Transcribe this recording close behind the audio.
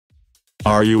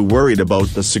Are you worried about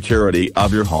the security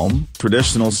of your home?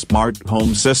 Traditional smart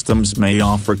home systems may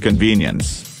offer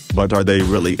convenience, but are they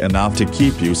really enough to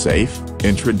keep you safe?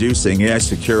 Introducing AI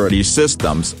security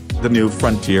systems, the new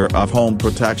frontier of home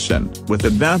protection. With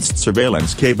advanced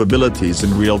surveillance capabilities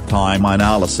and real-time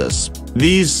analysis,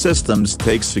 these systems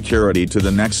take security to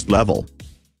the next level.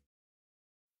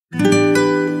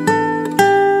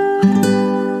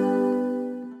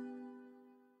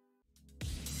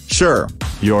 Sure,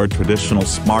 your traditional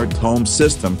smart home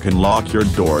system can lock your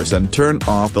doors and turn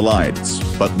off the lights,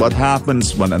 but what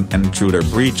happens when an intruder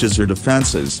breaches your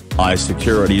defenses? AI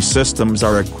security systems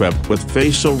are equipped with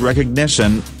facial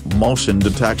recognition, motion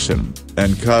detection,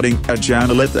 and cutting-edge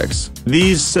analytics.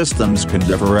 These systems can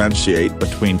differentiate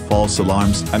between false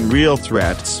alarms and real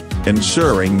threats,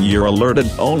 ensuring you're alerted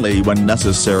only when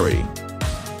necessary.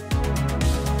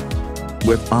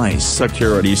 With AI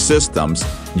security systems,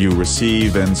 you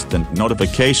receive instant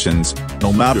notifications,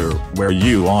 no matter where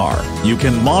you are. You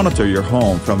can monitor your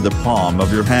home from the palm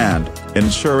of your hand,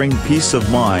 ensuring peace of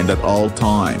mind at all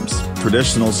times.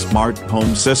 Traditional smart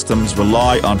home systems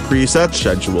rely on preset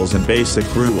schedules and basic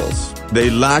rules. They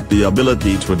lack the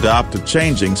ability to adapt to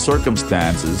changing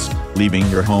circumstances, leaving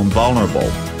your home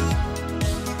vulnerable.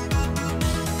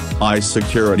 AI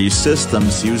security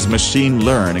systems use machine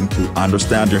learning to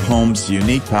understand your home's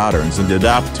unique patterns and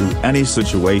adapt to any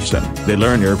situation. They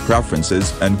learn your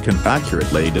preferences and can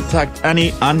accurately detect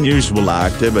any unusual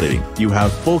activity. You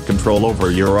have full control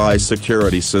over your AI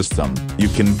security system. You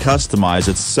can customize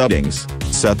its settings,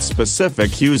 set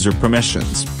specific user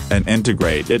permissions, and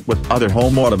integrate it with other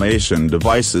home automation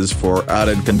devices for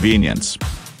added convenience.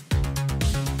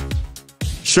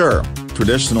 Sure,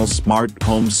 traditional smart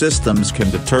home systems can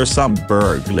deter some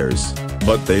burglars,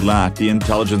 but they lack the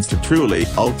intelligence to truly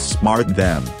outsmart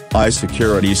them. AI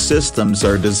security systems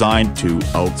are designed to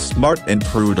outsmart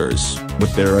intruders.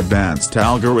 With their advanced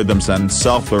algorithms and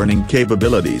self-learning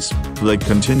capabilities, they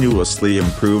continuously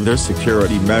improve their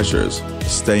security measures,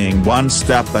 staying one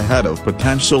step ahead of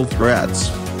potential threats.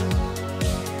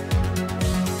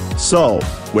 So,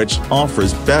 which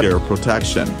offers better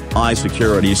protection? AI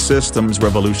security systems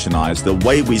revolutionize the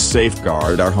way we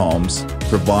safeguard our homes,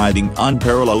 providing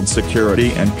unparalleled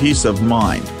security and peace of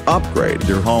mind. Upgrade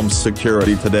your home's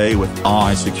security today with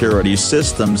AI security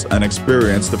systems and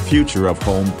experience the future of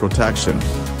home protection.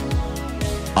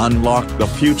 Unlock the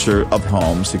future of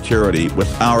home security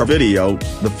with our video,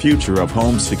 The Future of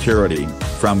Home Security,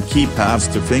 from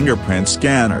keypads to fingerprint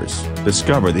scanners.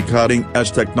 Discover the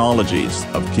cutting-edge technologies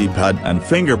of keypad and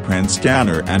fingerprint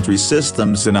scanner entry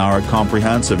systems in our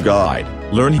comprehensive guide.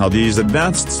 Learn how these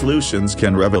advanced solutions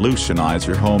can revolutionize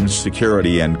your home's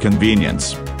security and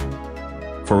convenience.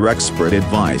 For expert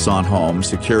advice on home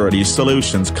security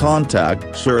solutions,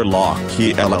 contact Sherlock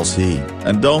Key LLC,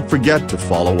 and don't forget to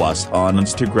follow us on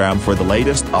Instagram for the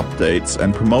latest updates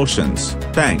and promotions.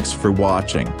 Thanks for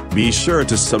watching. Be sure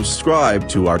to subscribe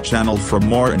to our channel for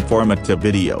more informative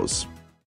videos.